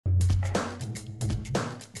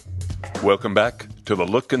Welcome back to The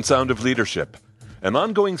Look and Sound of Leadership, an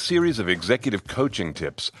ongoing series of executive coaching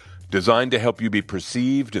tips designed to help you be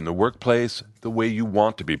perceived in the workplace the way you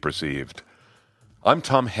want to be perceived. I'm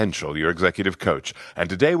Tom Henschel, your executive coach,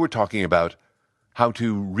 and today we're talking about how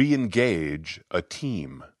to re-engage a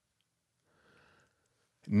team.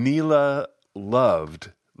 Neela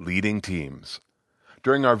loved leading teams.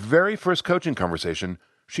 During our very first coaching conversation,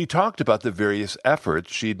 she talked about the various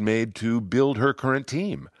efforts she'd made to build her current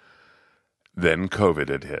team. Then COVID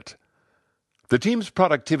had hit. The team's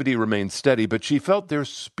productivity remained steady, but she felt their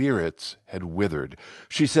spirits had withered.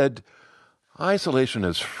 She said, "Isolation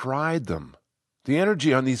has fried them. The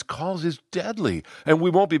energy on these calls is deadly, and we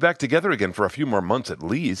won't be back together again for a few more months at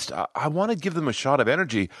least. I want to give them a shot of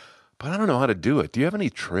energy, but I don't know how to do it. Do you have any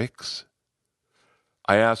tricks?"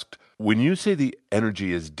 I asked, "When you say the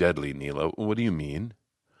energy is deadly, Neela, what do you mean?"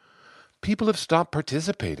 "People have stopped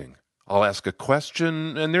participating. I'll ask a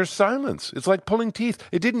question, and there's silence. It's like pulling teeth.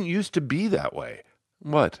 It didn't used to be that way."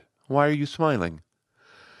 "What? Why are you smiling?"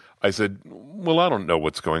 I said, "Well, I don't know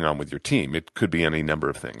what's going on with your team. It could be any number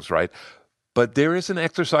of things, right? But there is an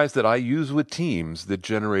exercise that I use with teams that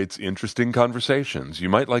generates interesting conversations. You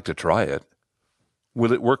might like to try it."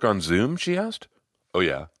 "Will it work on Zoom?" she asked. "Oh,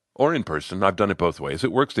 yeah. Or in person. I've done it both ways.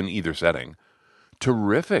 It works in either setting."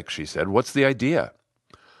 "Terrific," she said. "What's the idea?"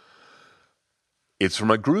 It's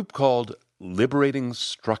from a group called Liberating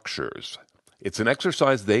Structures. It's an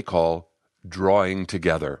exercise they call drawing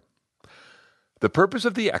together. The purpose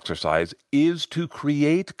of the exercise is to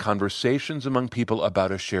create conversations among people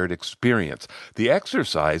about a shared experience. The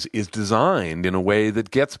exercise is designed in a way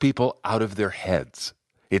that gets people out of their heads.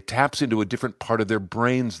 It taps into a different part of their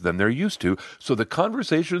brains than they're used to, so the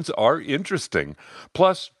conversations are interesting.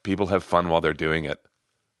 Plus, people have fun while they're doing it.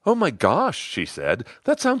 "Oh my gosh," she said,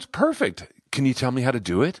 "that sounds perfect. Can you tell me how to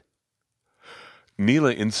do it?"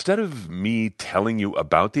 "Neela, instead of me telling you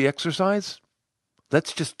about the exercise,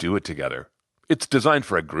 let's just do it together. It's designed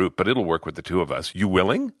for a group, but it'll work with the two of us. You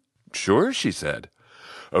willing?" "Sure," she said.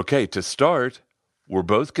 "Okay, to start, we're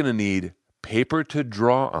both going to need paper to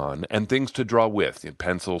draw on and things to draw with,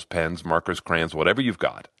 pencils, pens, markers, crayons, whatever you've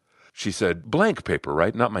got." She said, "Blank paper,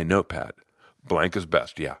 right? Not my notepad." "Blank is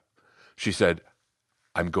best, yeah." She said,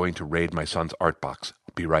 "I'm going to raid my son's art box.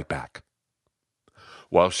 I'll be right back."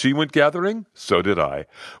 While she went gathering, so did I.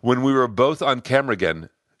 When we were both on camera again,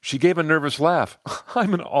 she gave a nervous laugh.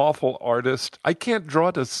 "I'm an awful artist. I can't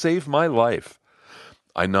draw to save my life."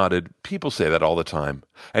 I nodded. People say that all the time.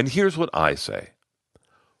 And here's what I say.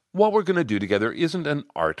 What we're going to do together isn't an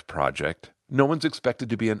art project. No one's expected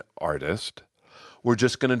to be an artist. We're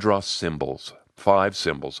just going to draw symbols. 5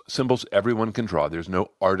 symbols. Symbols everyone can draw. There's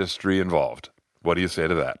no artistry involved. What do you say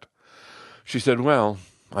to that? She said, "Well,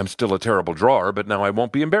 I'm still a terrible drawer, but now I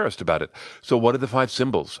won't be embarrassed about it. So what are the 5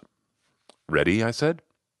 symbols?" "Ready?" I said.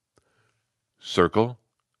 Circle,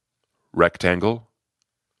 rectangle,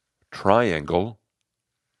 triangle,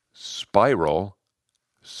 spiral,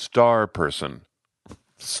 star person.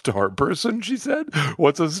 "Star person?" she said.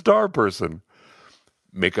 "What's a star person?"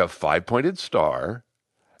 "Make a 5-pointed star,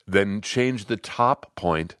 then change the top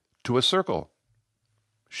point to a circle."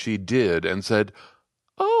 She did and said,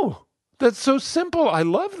 "Oh, that's so simple. I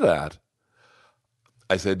love that."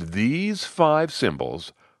 I said, "These 5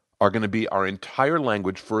 symbols are going to be our entire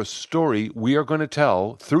language for a story we are going to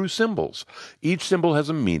tell through symbols. Each symbol has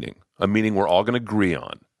a meaning we're all going to agree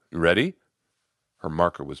on. You ready?" Her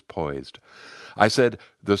marker was poised. I said,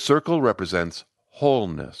 "The circle represents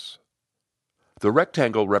wholeness. The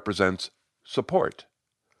rectangle represents support.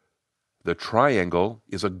 The triangle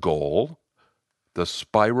is a goal. The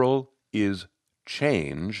spiral is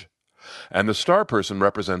change. And the star person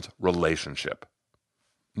represents relationship."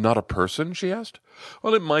 "Not a person?" she asked.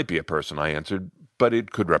 "Well, it might be a person," I answered, "but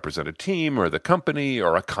it could represent a team or the company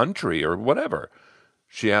or a country or whatever."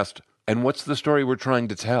 She asked, "And what's the story we're trying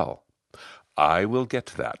to tell?" I will get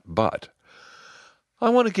to that, but I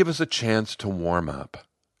want to give us a chance to warm up.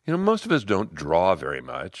 Most of us don't draw very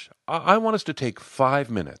much. I want us to take 5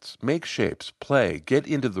 minutes, make shapes, play, get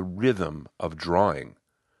into the rhythm of drawing.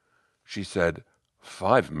 She said,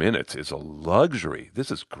 5 minutes is a luxury.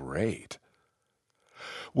 This is great."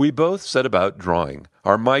 We both set about drawing.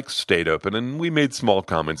 Our mics stayed open, and we made small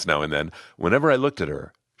comments now and then. Whenever I looked at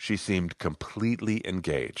her, she seemed completely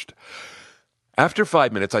engaged. After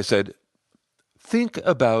 5 minutes, I said, "Think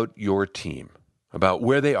about your team, about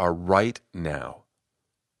where they are right now.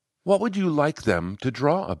 What would you like them to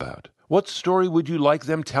draw about? What story would you like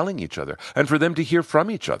them telling each other, and for them to hear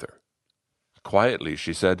from each other?" Quietly,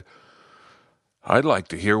 she said, "I'd like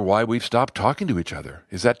to hear why we've stopped talking to each other.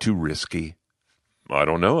 Is that too risky?" "I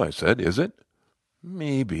don't know," I said. "Is it?"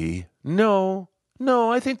 "Maybe," No,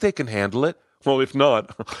 I think they can handle it. Well, if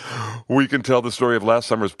not, we can tell the story of last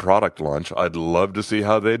summer's product launch. I'd love to see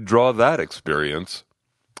how they'd draw that experience.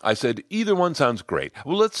 I said, either one sounds great.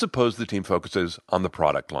 Well, let's suppose the team focuses on the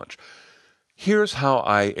product launch. Here's how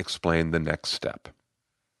I explain the next step.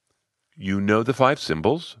 You know the 5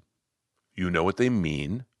 symbols. You know what they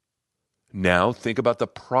mean. Now think about the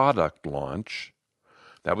product launch.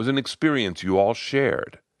 That was an experience you all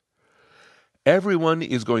shared. Everyone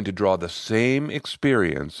is going to draw the same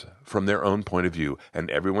experience from their own point of view, and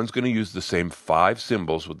everyone's going to use the same 5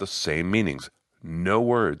 symbols with the same meanings. No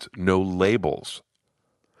words, no labels.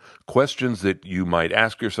 Questions that you might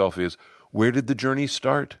ask yourself is, where did the journey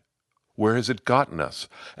start? Where has it gotten us?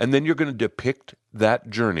 And then you're going to depict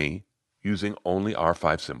that journey using only our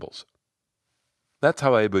 5 symbols. That's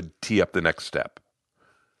how I would tee up the next step.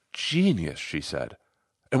 Genius, she said.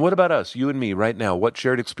 And what about us, you and me, right now? What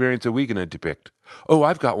shared experience are we going to depict? Oh,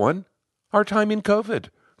 I've got one. Our time in COVID.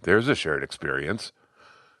 There's a shared experience.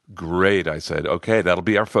 Great, I said. Okay, that'll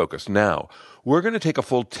be our focus. Now, we're going to take a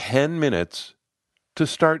full 10 minutes to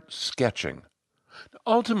start sketching.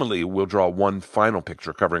 Ultimately, we'll draw one final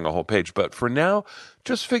picture covering a whole page, but for now,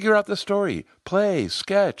 just figure out the story. Play,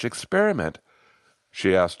 sketch, experiment.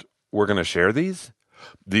 She asked, we're going to share these?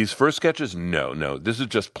 These first sketches? No, this is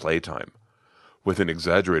just playtime. With an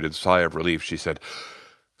exaggerated sigh of relief, she said,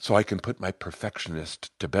 so I can put my perfectionist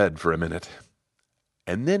to bed for a minute.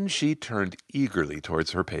 And then she turned eagerly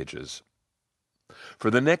towards her pages. For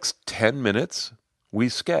the next 10 minutes, we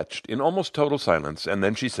sketched in almost total silence, and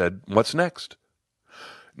then she said, what's next?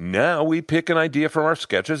 Now we pick an idea from our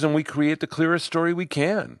sketches and we create the clearest story we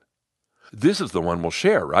can. This is the one we'll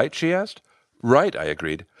share, right? She asked. Right, I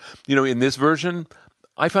agreed. In this version,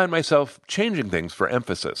 I find myself changing things for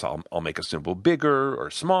emphasis. I'll make a symbol bigger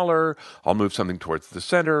or smaller. I'll move something towards the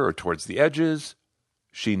center or towards the edges.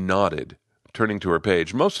 She nodded. Turning to her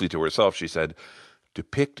page, mostly to herself, she said,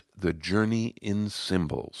 depict the journey in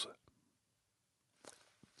symbols.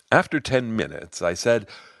 After 10 minutes, I said,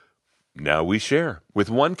 now we share, with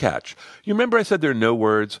one catch. You remember I said there are no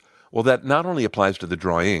words? Well, that not only applies to the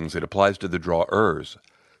drawings, it applies to the drawers.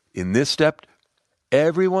 In this step,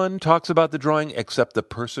 everyone talks about the drawing except the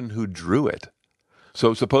person who drew it.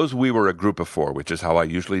 So suppose we were a group of 4, which is how I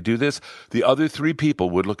usually do this. The other 3 people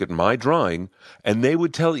would look at my drawing, and they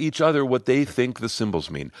would tell each other what they think the symbols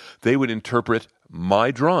mean. They would interpret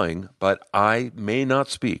my drawing, but I may not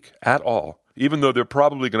speak at all, even though they're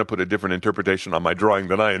probably going to put a different interpretation on my drawing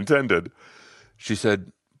than I intended. She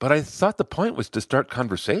said, but I thought the point was to start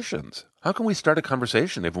conversations. How can we start a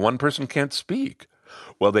conversation if one person can't speak?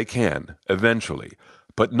 Well, they can, eventually,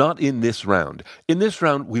 but not in this round. In this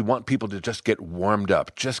round, we want people to just get warmed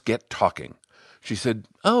up, just get talking. She said,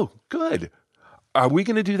 oh, good. Are we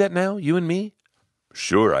going to do that now, you and me?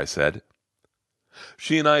 Sure, I said.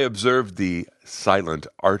 She and I observed the silent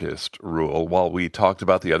artist rule while we talked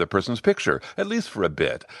about the other person's picture, at least for a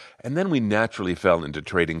bit, and then we naturally fell into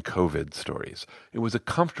trading COVID stories. It was a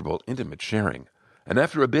comfortable, intimate sharing. And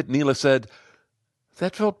after a bit, Neela said,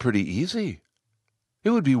 that felt pretty easy. It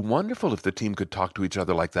would be wonderful if the team could talk to each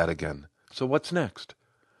other like that again. So what's next?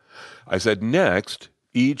 I said, next,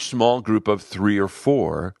 each small group of 3 or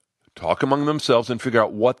 4 talk among themselves and figure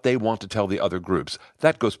out what they want to tell the other groups.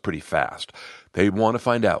 That goes pretty fast. They want to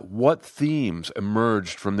find out what themes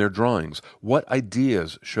emerged from their drawings, what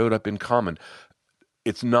ideas showed up in common.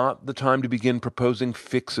 It's not the time to begin proposing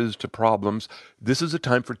fixes to problems. This is a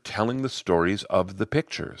time for telling the stories of the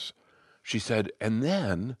pictures. She said, and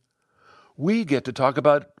then we get to talk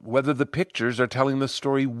about whether the pictures are telling the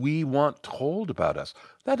story we want told about us.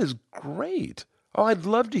 That is great. Oh, I'd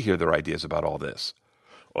love to hear their ideas about all this.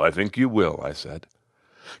 Well, I think you will, I said.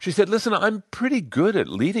 She said, listen, I'm pretty good at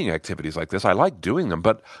leading activities like this. I like doing them,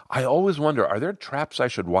 but I always wonder, are there traps I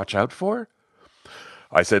should watch out for?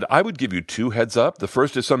 I said, I would give you 2 heads up. The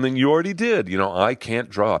first is something you already did. I can't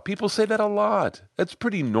draw. People say that a lot. It's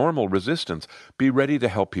pretty normal resistance. Be ready to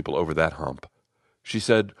help people over that hump. She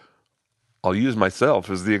said, I'll use myself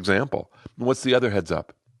as the example. What's the other heads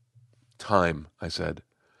up? Time, I said.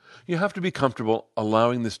 You have to be comfortable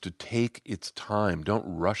allowing this to take its time. Don't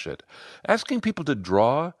rush it. Asking people to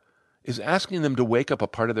draw is asking them to wake up a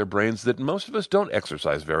part of their brains that most of us don't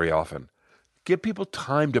exercise very often. Give people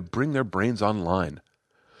time to bring their brains online.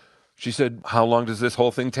 She said, how long does this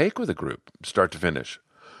whole thing take with a group, start to finish?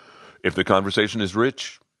 If the conversation is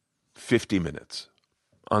rich, 50 minutes.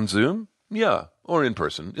 On Zoom? Yeah, or in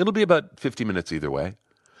person. It'll be about 50 minutes either way.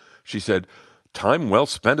 She said, time well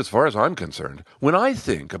spent as far as I'm concerned. When I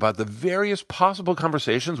think about the various possible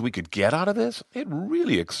conversations we could get out of this, it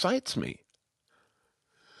really excites me.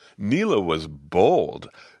 Neela was bold.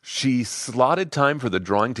 She slotted time for the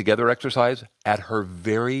drawing together exercise at her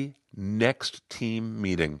very next team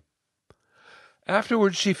meeting.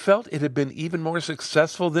 Afterwards, she felt it had been even more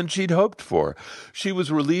successful than she'd hoped for. She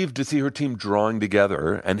was relieved to see her team drawing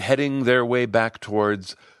together and heading their way back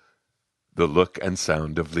towards the look and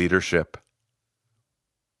sound of leadership.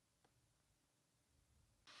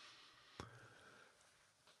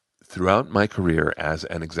 Throughout my career as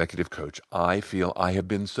an executive coach, I feel I have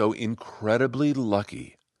been so incredibly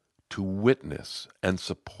lucky to witness and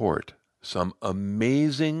support some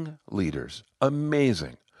amazing leaders.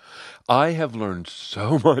 Amazing. I have learned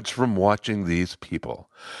so much from watching these people.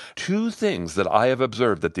 Two things that I have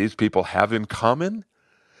observed that these people have in common: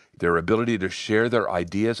 their ability to share their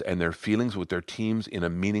ideas and their feelings with their teams in a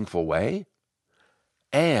meaningful way,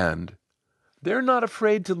 and they're not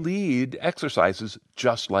afraid to lead exercises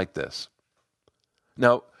just like this.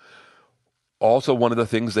 Now, also one of the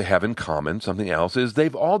things they have in common, something else, is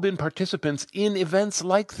they've all been participants in events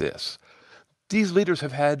like this. These leaders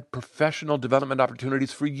have had professional development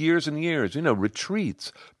opportunities for years and years,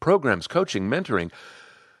 retreats, programs, coaching, mentoring.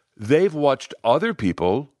 They've watched other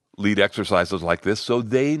people lead exercises like this, so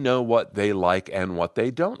they know what they like and what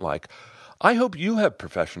they don't like. I hope you have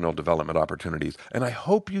professional development opportunities, and I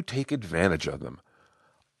hope you take advantage of them.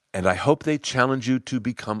 And I hope they challenge you to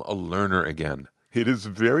become a learner again. It is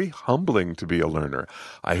very humbling to be a learner.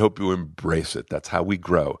 I hope you embrace it. That's how we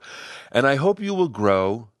grow. And I hope you will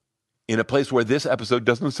grow in a place where this episode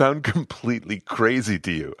doesn't sound completely crazy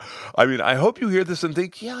to you. I hope you hear this and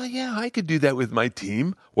think, yeah, I could do that with my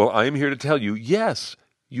team. Well, I am here to tell you, yes,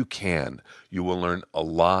 you can. You will learn a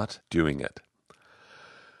lot doing it.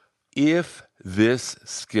 If this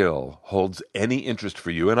skill holds any interest for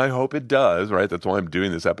you, and I hope it does, right? That's why I'm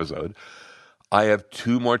doing this episode. I have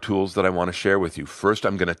two more tools that I want to share with you. First,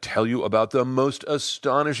 I'm going to tell you about the most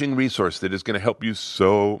astonishing resource that is going to help you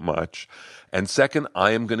so much. And second,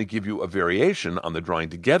 I am going to give you a variation on the drawing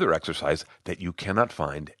together exercise that you cannot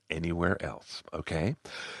find anywhere else. Okay?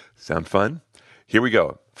 Sound fun? Here we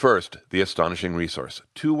go. First, the astonishing resource.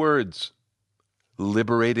 2 words: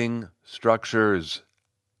 liberating structures.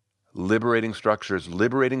 Liberating Structures,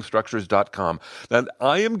 liberatingstructures.com. Now,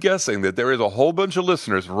 I am guessing that there is a whole bunch of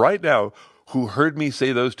listeners right now who heard me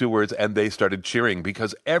say those 2 words and they started cheering,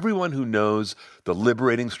 because everyone who knows the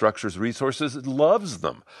Liberating Structures resources loves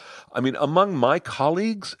them. Among my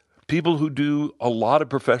colleagues, people who do a lot of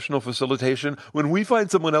professional facilitation, when we find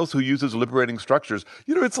someone else who uses Liberating Structures,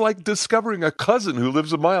 it's like discovering a cousin who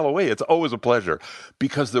lives a mile away. It's always a pleasure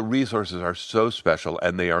because the resources are so special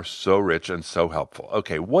and they are so rich and so helpful.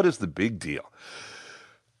 Okay, what is the big deal?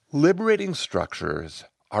 Liberating Structures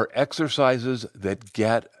are exercises that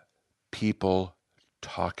get people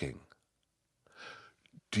talking.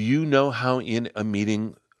 Do you know how in a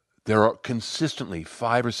meeting there are consistently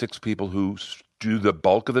 5 or 6 people who do the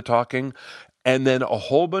bulk of the talking, and then a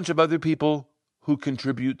whole bunch of other people who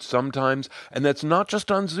contribute sometimes? And that's not just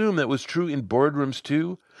on Zoom. That was true in boardrooms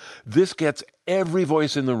too. This gets every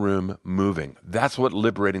voice in the room moving. That's what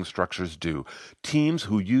Liberating Structures do. Teams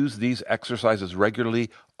who use these exercises regularly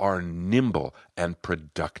are nimble and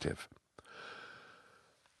productive.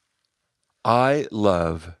 I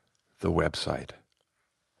love the website.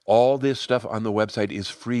 All this stuff on the website is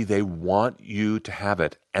free. They want you to have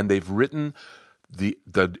it. And they've written the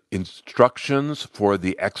instructions for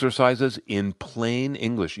the exercises in plain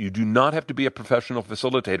English. You do not have to be a professional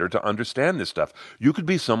facilitator to understand this stuff. You could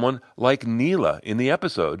be someone like Neela in the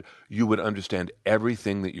episode. You would understand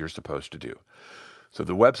everything that you're supposed to do. So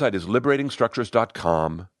the website is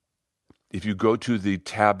liberatingstructures.com. If you go to the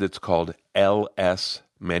tab that's called LS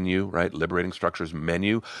menu, right? Liberating Structures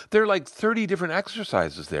menu. There are like 30 different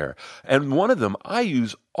exercises there. And one of them I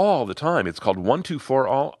use all the time. It's called 1-2-4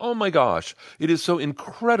 all. Oh my gosh. It is so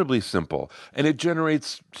incredibly simple. And it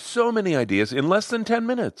generates so many ideas in less than 10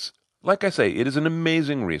 minutes. Like I say, it is an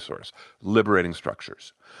amazing resource. Liberating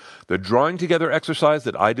Structures. The drawing together exercise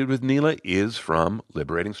that I did with Neela is from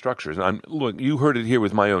Liberating Structures. And look, you heard it here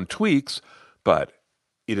with my own tweaks, but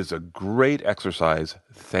it is a great exercise.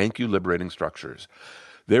 Thank you, Liberating Structures.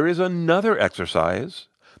 There is another exercise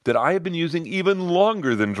that I have been using even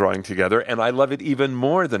longer than drawing together, and I love it even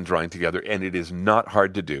more than drawing together, and it is not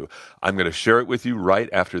hard to do. I'm going to share it with you right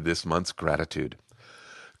after this month's gratitude.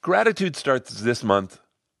 Gratitude starts this month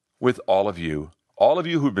with all of you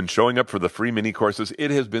who've been showing up for the free mini courses.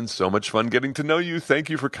 It has been so much fun getting to know you. Thank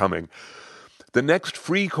you for coming. The next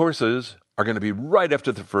free courses are going to be right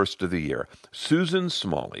after the first of the year. Susan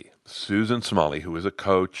Smalley, who is a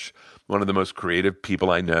coach, one of the most creative people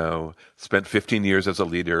I know, spent 15 years as a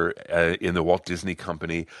leader in the Walt Disney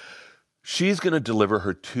Company. She's going to deliver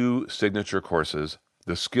her 2 signature courses,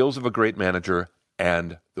 The Skills of a Great Manager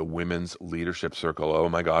and the Women's Leadership Circle. Oh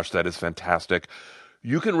my gosh, that is fantastic.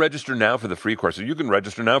 You can register now for the free course, or you can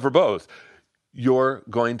register now for both. You're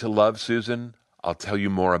going to love Susan. I'll tell you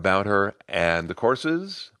more about her and the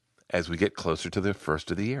courses as we get closer to the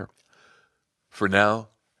first of the year. For now,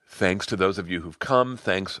 thanks to those of you who've come.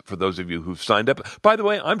 Thanks for those of you who've signed up. By the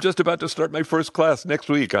way, I'm just about to start my first class next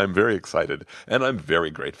week. I'm very excited, and I'm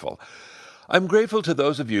very grateful. I'm grateful to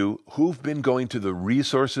those of you who've been going to the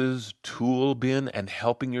resources tool bin and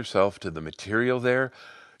helping yourself to the material there.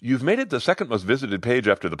 You've made it the second most visited page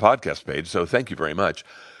after the podcast page, so thank you very much.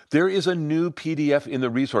 There is a new PDF in the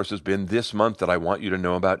resources bin this month that I want you to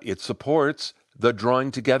know about. It supports the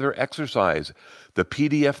Drawing Together exercise. The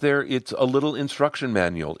PDF there, it's a little instruction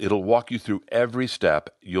manual. It'll walk you through every step.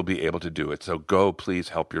 You'll be able to do it. So go, please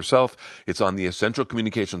help yourself. It's on the Essential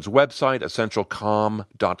Communications website,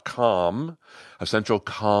 essentialcomm.com,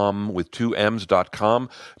 essentialcomm with 2 M's.com.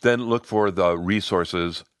 Then look for the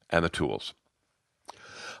resources and the tools.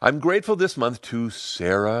 I'm grateful this month to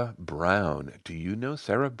Sarah Brown. Do you know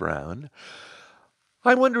Sarah Brown?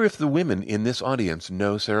 I wonder if the women in this audience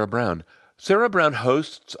know Sarah Brown. Sarah Brown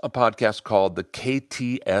hosts a podcast called the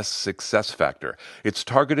KTS Success Factor. It's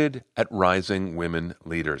targeted at rising women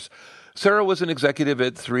leaders. Sarah was an executive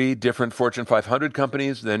at 3 different Fortune 500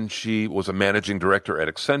 companies. Then she was a managing director at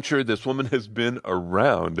Accenture. This woman has been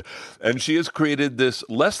around, and she has created this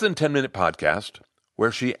less than 10-minute podcast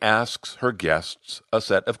where she asks her guests a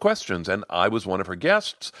set of questions. And I was one of her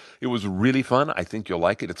guests. It was really fun. I think you'll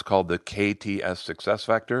like it. It's called the KTS Success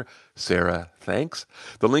Factor. Sarah, thanks.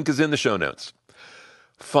 The link is in the show notes.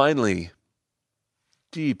 Finally,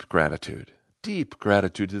 deep gratitude. Deep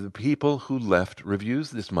gratitude to the people who left reviews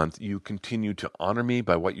this month. You continue to honor me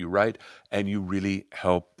by what you write, and you really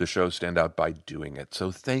help the show stand out by doing it. So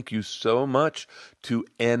thank you so much to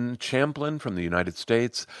N. Champlin from the United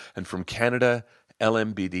States, and from Canada,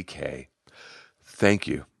 LMBDK. Thank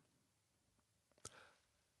you.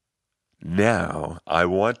 Now, I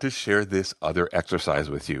want to share this other exercise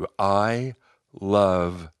with you. I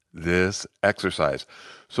love this exercise.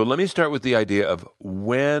 So let me start with the idea of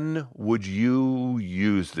when would you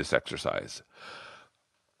use this exercise?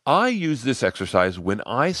 I use this exercise when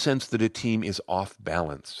I sense that a team is off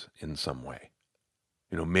balance in some way.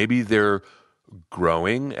 Maybe they're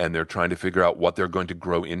growing and they're trying to figure out what they're going to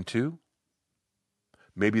grow into.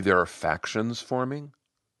 Maybe there are factions forming.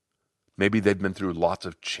 Maybe they've been through lots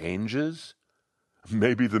of changes.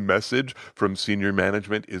 Maybe the message from senior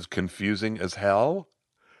management is confusing as hell.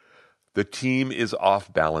 The team is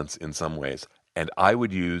off balance in some ways, and I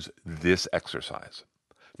would use this exercise.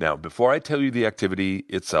 Now, before I tell you the activity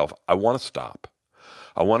itself, I want to stop.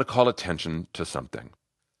 I want to call attention to something.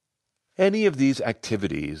 Any of these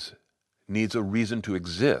activities needs a reason to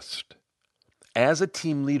exist. As a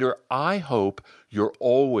team leader, I hope you're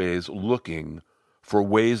always looking for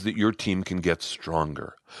ways that your team can get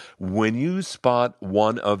stronger. When you spot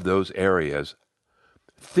one of those areas,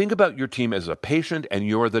 think about your team as a patient and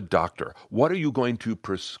you're the doctor. What are you going to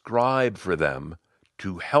prescribe for them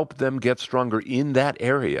to help them get stronger in that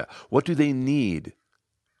area? What do they need?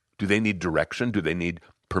 Do they need direction? Do they need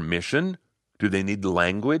permission? Do they need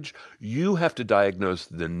language? You have to diagnose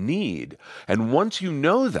the need. And once you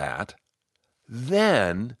know that,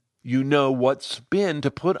 then you know what spin to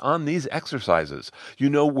put on these exercises. You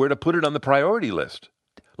know where to put it on the priority list.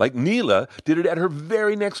 Like Neela did it at her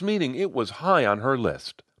very next meeting. It was high on her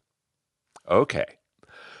list. Okay,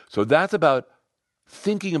 so that's about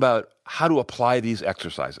thinking about how to apply these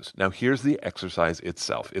exercises. Now here's the exercise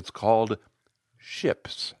itself. It's called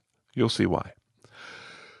SHIPS. You'll see why.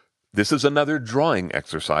 This is another drawing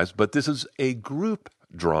exercise, but this is a group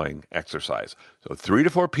drawing exercise. So 3 to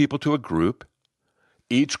 4 people to a group.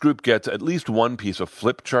 Each group gets at least one piece of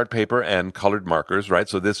flip chart paper and colored markers, right?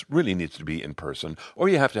 So this really needs to be in person, or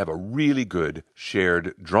you have to have a really good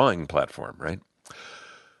shared drawing platform, right?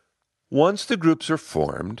 Once the groups are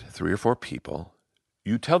formed, 3 or 4 people,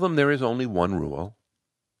 you tell them there is only one rule.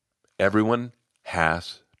 Everyone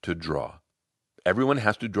has to draw. Everyone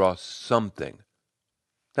has to draw something.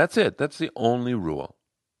 That's it. That's the only rule.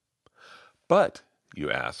 But,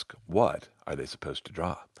 you ask, what are they supposed to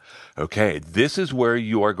draw? Okay, this is where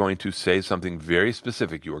you are going to say something very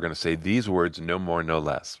specific. You are going to say these words, no more, no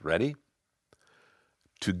less. Ready?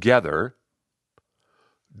 Together,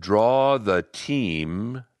 draw the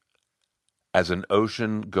team as an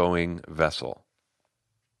ocean-going vessel.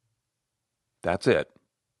 That's it.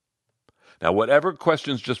 Now, whatever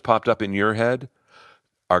questions just popped up in your head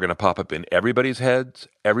are going to pop up in everybody's heads.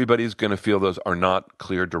 Everybody's going to feel those are not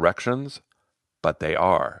clear directions. but they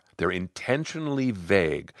are. They're intentionally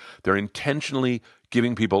vague. They're intentionally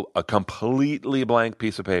giving people a completely blank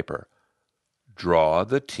piece of paper. Draw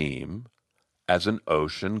the team as an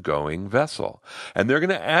ocean-going vessel. And they're going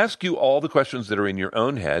to ask you all the questions that are in your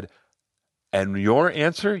own head, and your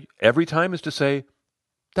answer every time is to say,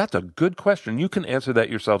 that's a good question. You can answer that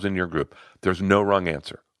yourselves in your group. There's no wrong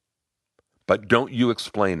answer. But don't you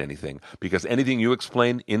explain anything, because anything you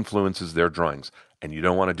explain influences their drawings, and you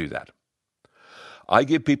don't want to do that. I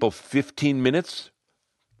give people 15 minutes.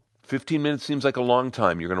 15 minutes seems like a long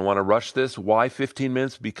time. You're going to want to rush this. Why 15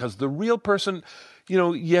 minutes? Because the real person,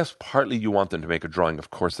 yes, partly you want them to make a drawing. Of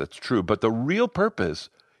course, that's true. But the real purpose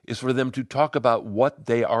is for them to talk about what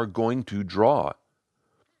they are going to draw.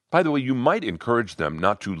 By the way, you might encourage them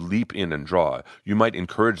not to leap in and draw. You might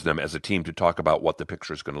encourage them as a team to talk about what the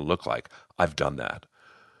picture is going to look like. I've done that.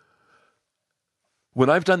 When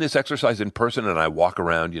I've done this exercise in person and I walk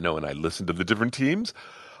around, and I listen to the different teams,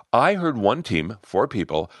 I heard one team, 4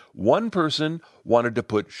 people, one person wanted to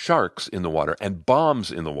put sharks in the water and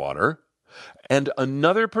bombs in the water, and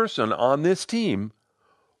another person on this team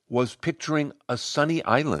was picturing a sunny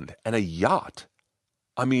island and a yacht.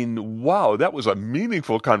 I mean, wow, that was a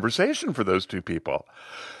meaningful conversation for those 2 people.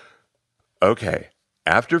 Okay,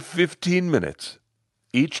 after 15 minutes,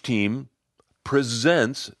 each team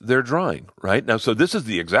presents their drawing, right? Now, so this is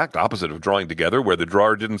the exact opposite of drawing together, where the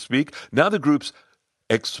drawer didn't speak. Now the groups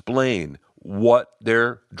explain what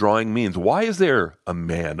their drawing means. Why is there a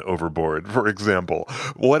man overboard, for example?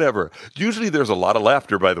 Whatever. Usually there's a lot of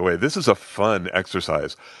laughter, by the way. This is a fun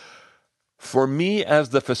exercise. For me as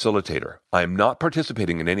the facilitator, I'm not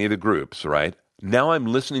participating in any of the groups, right? Now I'm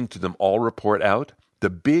listening to them all report out. The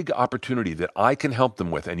big opportunity that I can help them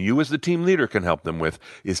with, and you as the team leader can help them with,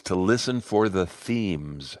 is to listen for the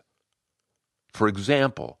themes. For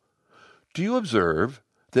example, do you observe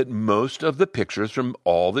that most of the pictures from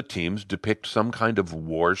all the teams depict some kind of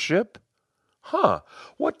warship?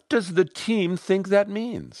 What does the team think that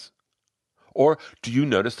means? Or do you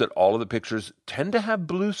notice that all of the pictures tend to have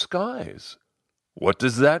blue skies? What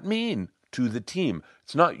does that mean to the team?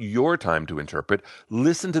 It's not your time to interpret.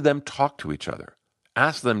 Listen to them talk to each other.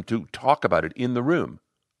 Ask them to talk about it in the room.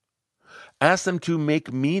 Ask them to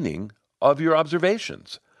make meaning of your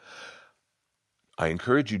observations. I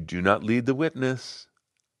encourage you, do not lead the witness.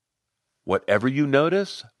 Whatever you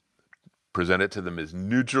notice, present it to them as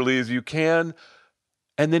neutrally as you can,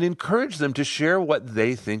 and then encourage them to share what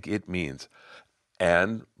they think it means.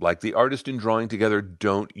 And like the artist in drawing together,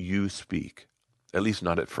 don't you speak, at least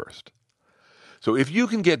not at first. So if you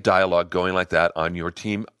can get dialogue going like that on your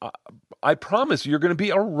team, I promise you're going to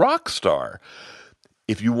be a rock star.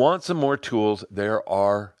 If you want some more tools, there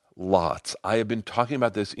are lots. I have been talking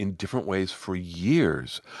about this in different ways for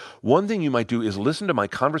years. One thing you might do is listen to my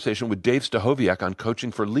conversation with Dave Stachowiak on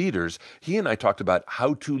Coaching for Leaders. He and I talked about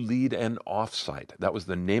how to lead an offsite. That was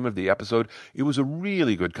the name of the episode. It was a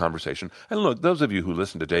really good conversation. And look, those of you who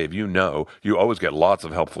listen to Dave, you always get lots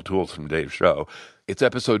of helpful tools from Dave's show. It's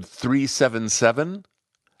episode 377.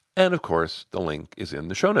 And of course, the link is in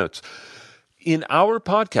the show notes. In our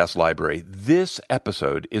podcast library, this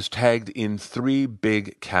episode is tagged in 3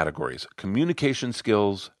 big categories: communication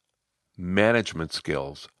skills, management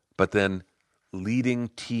skills, but then leading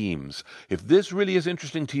teams. If this really is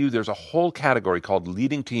interesting to you, there's a whole category called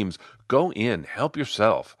leading teams. Go in, help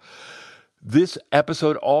yourself. This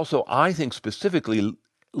episode also, I think, specifically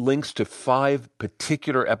links to 5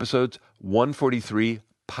 particular episodes: 143,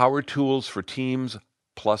 Power Tools for Teams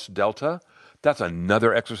plus Delta. That's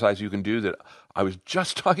another exercise you can do that I was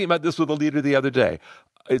just talking about this with a leader the other day.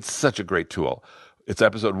 It's such a great tool. It's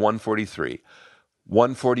episode 143.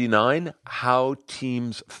 149, How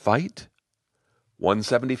Teams Fight.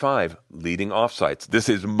 175, Leading Offsites. This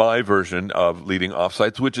is my version of leading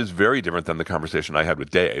offsites, which is very different than the conversation I had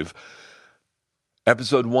with Dave.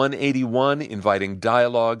 Episode 181, Inviting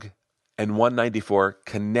Dialogue. And 194,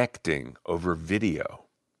 Connecting over Video.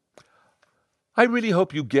 I really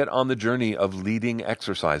hope you get on the journey of leading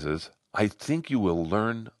exercises. I think you will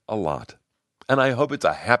learn a lot. And I hope it's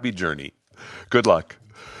a happy journey. Good luck.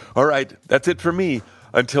 All right, that's it for me.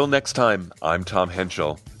 Until next time, I'm Tom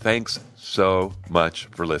Henschel. Thanks so much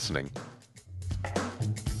for listening.